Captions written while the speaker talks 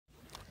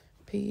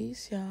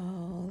Peace,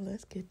 y'all.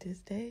 Let's get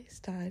this day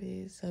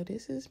started. So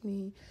this is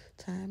me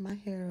tying my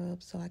hair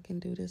up so I can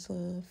do this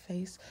little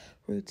face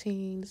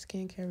routine,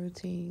 skincare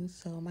routine,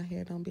 so my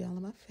hair don't be all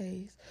in my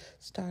face.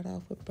 Start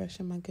off with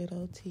brushing my good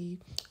old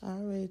teeth. I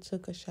already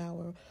took a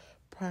shower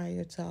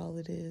prior to all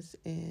of this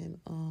and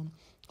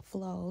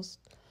flossed.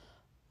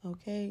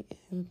 Okay,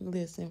 and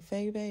listen,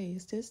 Fae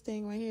Base, this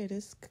thing right here,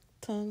 this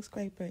tongue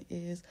scraper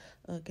is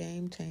a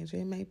game changer.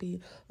 It may be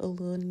a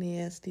little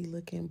nasty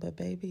looking, but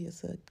baby,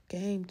 it's a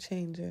game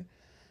changer.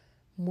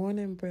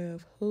 Morning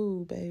breath,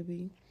 who,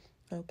 baby?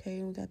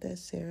 Okay, we got that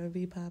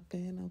CeraVe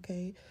popping,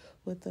 okay,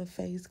 with the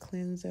face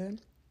cleanser.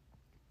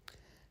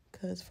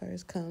 Because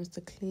first comes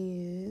the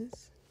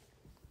cleanse.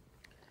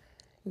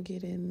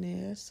 Get in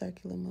there,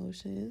 circular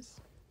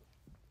motions.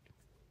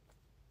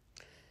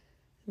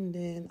 And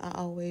then I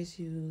always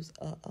use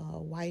a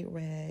white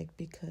rag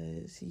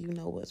because you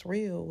know what's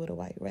real with a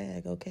white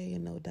rag, okay,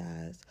 and no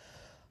dyes.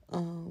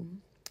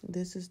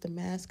 This is the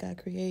mask I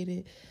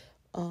created.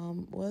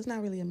 Well, it's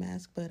not really a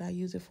mask, but I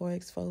use it for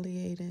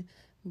exfoliating.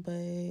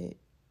 But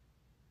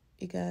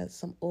it got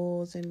some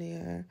oils in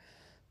there,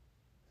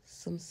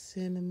 some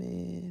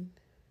cinnamon,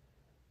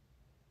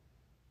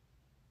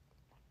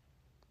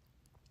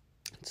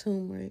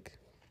 turmeric.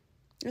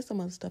 There's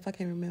some other stuff I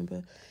can't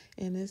remember.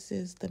 And this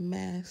is the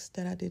mask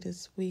that I did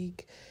this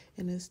week.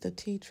 And it's the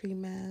tea tree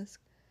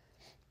mask.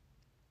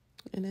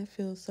 And it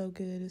feels so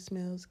good. It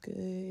smells good.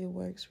 It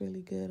works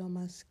really good on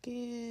my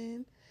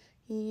skin.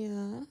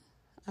 Yeah,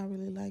 I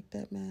really like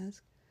that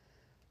mask.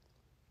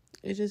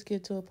 It just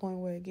gets to a point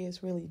where it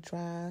gets really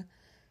dry.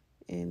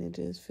 And it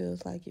just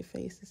feels like your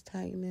face is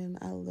tightening.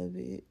 I love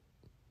it.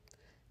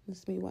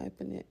 It's me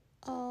wiping it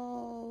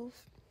off.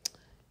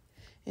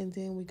 And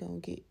then we're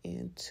going to get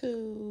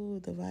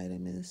into the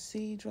vitamin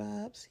C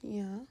drops.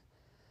 Yeah.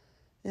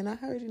 And I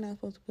heard you're not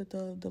supposed to put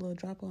the little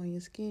drop on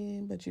your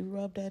skin, but you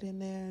rub that in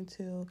there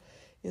until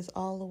it's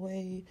all the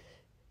way,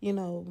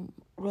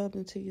 rubbed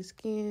into your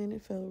skin.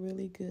 It felt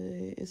really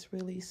good. It's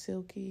really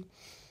silky.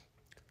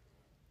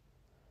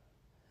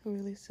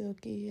 Really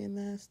silky. And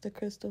that's the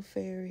Crystal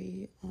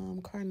Fae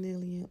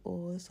carnelian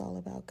oil. It's all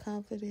about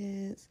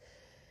confidence.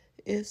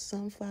 It's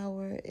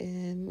sunflower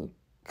and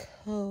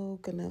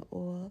coconut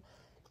oil.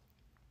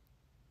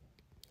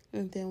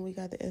 And then we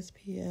got the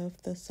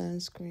SPF, the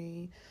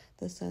sunscreen,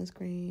 the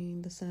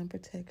sun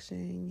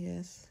protection.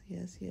 Yes.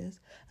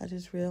 I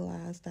just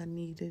realized I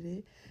needed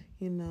it.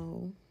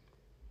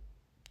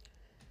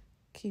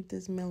 Keep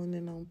this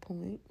melanin on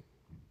point.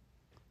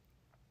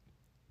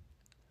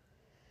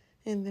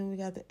 And then we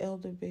got the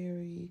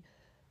elderberry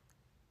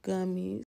gummies.